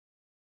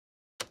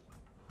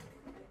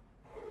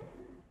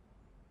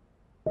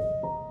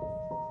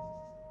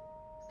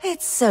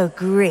It's so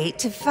great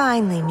to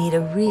finally meet a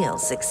real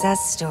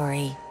success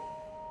story.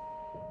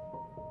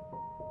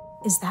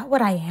 Is that what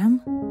I am?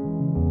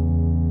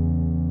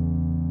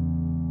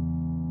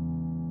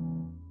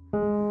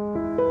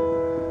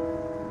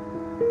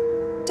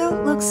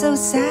 Don't look so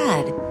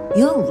sad.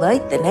 You'll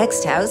like the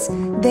next house.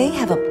 They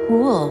have a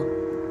pool.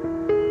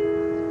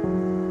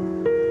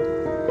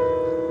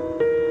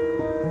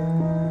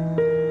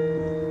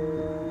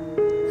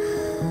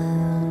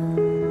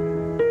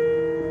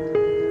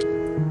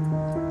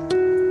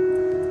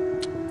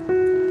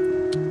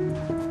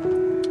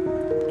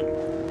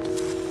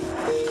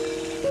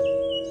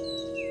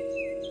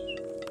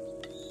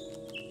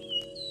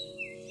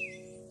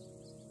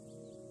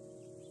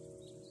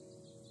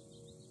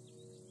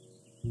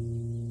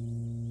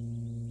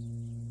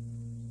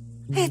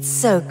 It's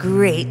so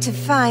great to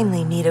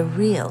finally meet a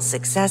real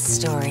success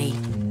story.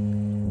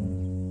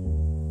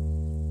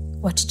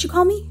 What did you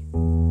call me?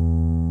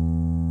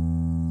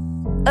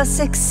 A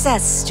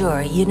success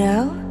story, you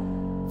know?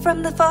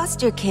 From the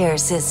foster care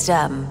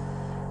system.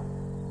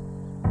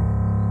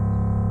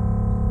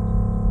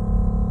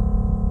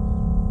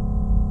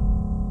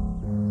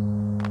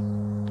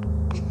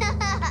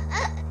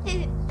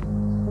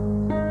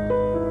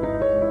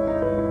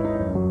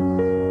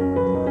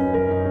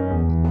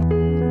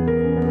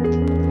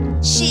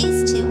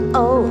 She's too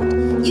old.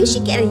 You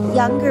should get a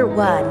younger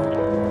one.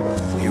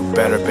 You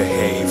better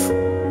behave,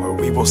 or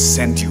we will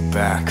send you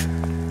back.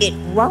 It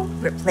won't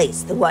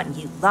replace the one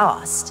you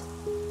lost.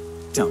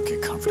 Don't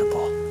get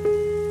comfortable.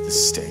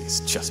 This stay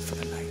is just for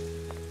the night.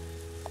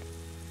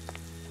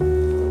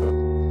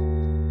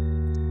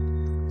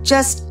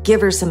 Just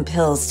give her some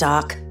pills,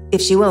 Doc. If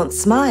she won't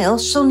smile,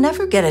 she'll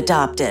never get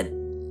adopted.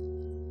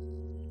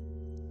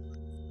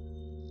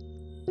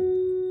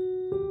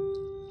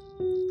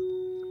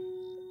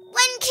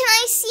 When can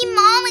I see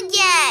Mom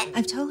again?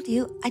 I've told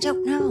you, I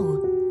don't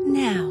know.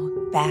 Now,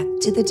 back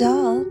to the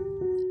doll.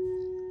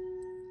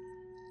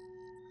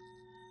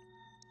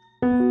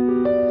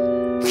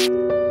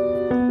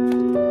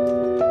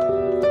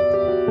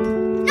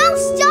 No,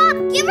 stop!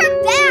 Give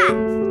her back!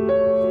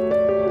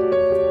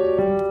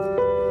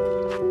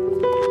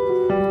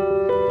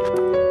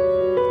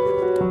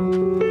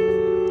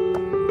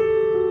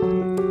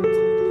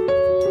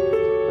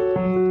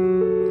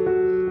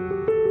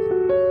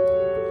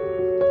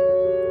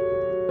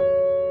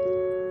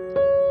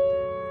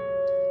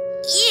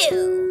 Ew.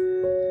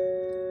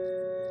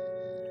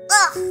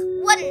 Ugh,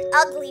 what an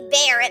ugly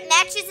bear. It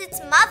matches its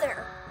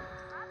mother.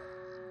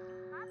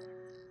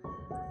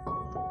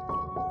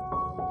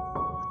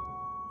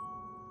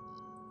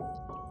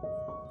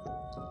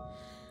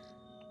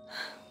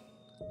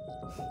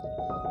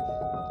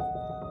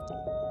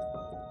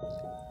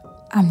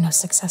 I'm no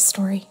success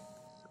story.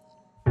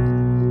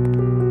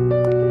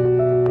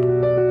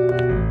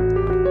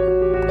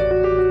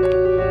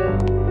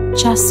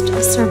 Just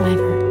a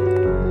survivor.